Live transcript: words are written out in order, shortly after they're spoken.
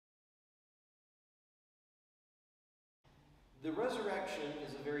The resurrection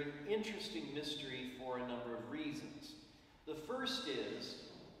is a very interesting mystery for a number of reasons. The first is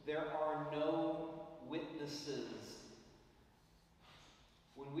there are no witnesses.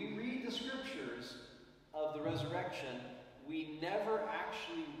 When we read the scriptures of the resurrection, we never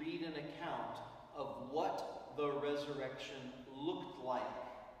actually read an account of what the resurrection looked like.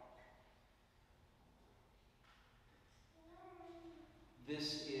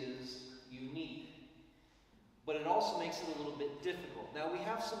 This is unique. But it also makes it a little bit difficult. Now, we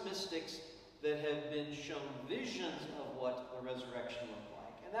have some mystics that have been shown visions of what the resurrection looked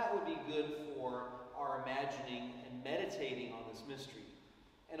like. And that would be good for our imagining and meditating on this mystery.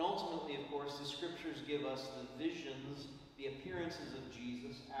 And ultimately, of course, the scriptures give us the visions, the appearances of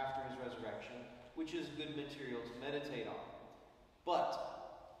Jesus after his resurrection, which is good material to meditate on.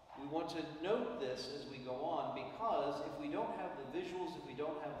 But we want to note this as we go on, because if we don't have the visuals, if we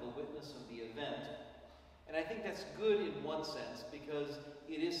don't have the witness of the event, and I think that's good in one sense, because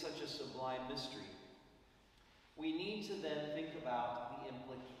it is such a sublime mystery, we need to then think about the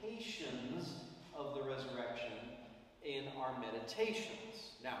implications of the resurrection in our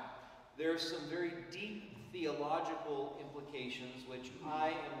meditations. Now, there are some very deep theological implications, which I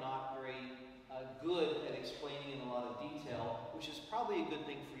am not very good at explaining in a lot of detail, which is probably a good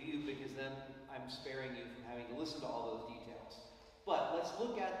thing for you, because then I'm sparing you from having to listen to all those details. But let's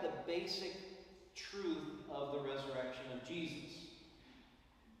look at the basic truth of the resurrection of Jesus.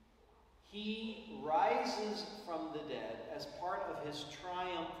 He rises from the dead as part of his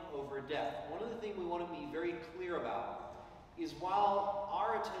triumph over death. One of the things we want to be very clear about is, while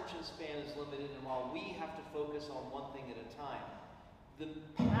our attention span is limited and while we have to focus on one thing at a time, the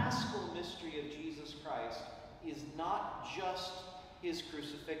paschal mystery of Jesus Christ is not just his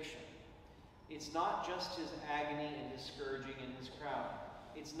crucifixion. It's not just his agony and his scourging and his crown.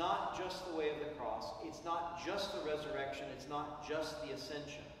 It's not just the way of the cross. It's not just the resurrection. It's not just the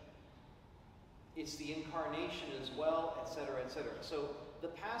ascension. It's the incarnation as well, etc., etc. So the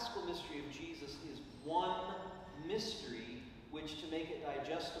paschal mystery of Jesus is one mystery which, to make it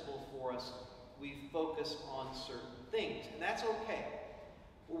digestible for us, we focus on certain things. And that's okay.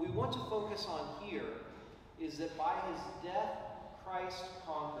 What we want to focus on here is that by his death, Christ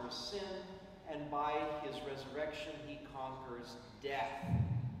conquers sin, and by his resurrection, he conquers death.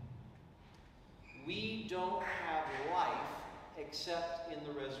 We don't have life except in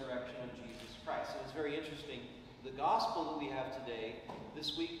the resurrection of Jesus Christ. And it's very interesting. The gospel that we have today,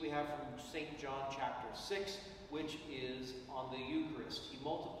 this week we have from St. John chapter 6, which is on the Eucharist. He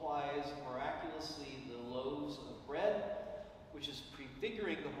multiplies miraculously the loaves of bread, which is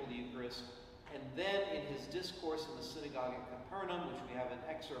prefiguring the Holy Eucharist. And then in his discourse in the synagogue at Capernaum, which we have an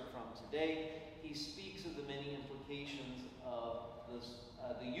excerpt from today, he speaks of the many implications of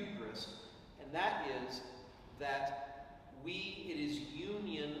the Eucharist. And that is that it is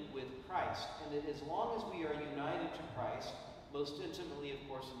union with Christ. And that as long as we are united to Christ, most intimately, of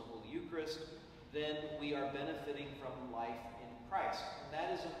course, in the Holy Eucharist, then we are benefiting from life in Christ. And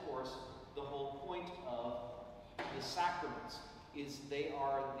that is, of course, the whole point of the sacraments, is they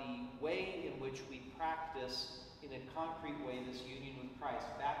are the way in which we practice in a concrete way this union with Christ.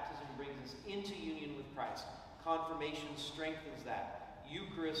 Baptism brings us into union with Christ. Confirmation strengthens that.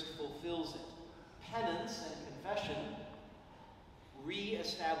 Eucharist fulfills it. Penance and confession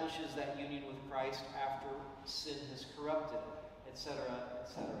re-establishes that union with Christ after sin has corrupted it, etc.,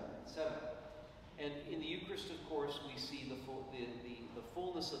 etc., etc. And in the Eucharist, of course, we see the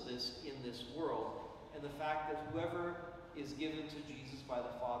fullness of this in this world, and the fact that whoever is given to Jesus by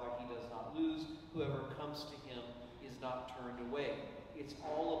the Father, he does not lose. Whoever comes to him is not turned away. It's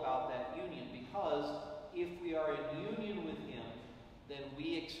all about that union, because if we are in union with him, then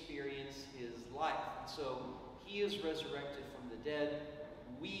we experience his life. And so he is resurrected from the dead.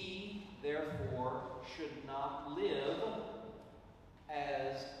 We, therefore, should not live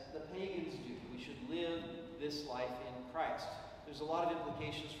as the pagans do. We should live this life in Christ. There's a lot of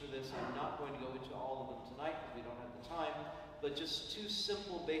implications for this. I'm not going to go into all of them tonight because we don't have the time, but just two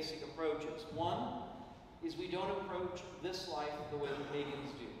simple basic approaches. One is we don't approach this life the way the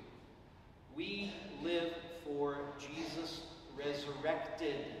pagans do. We live for Jesus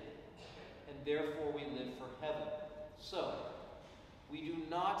resurrected, and therefore we live for heaven. So, we do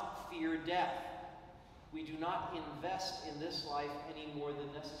not fear death. We do not invest in this life any more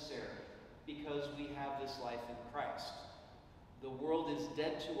than necessary, because we have this life in Christ. The world is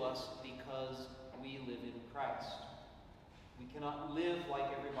dead to us because we live in Christ. We cannot live like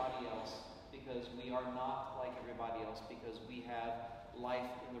everybody else because we are not like everybody else, because we have life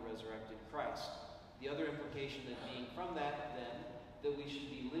in the resurrected Christ. The other implication that being from that, then, that we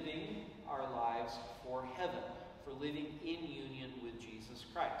should be living our lives for heaven. for living in union with Jesus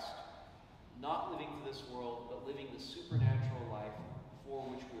Christ. Not living for this world, but living the supernatural life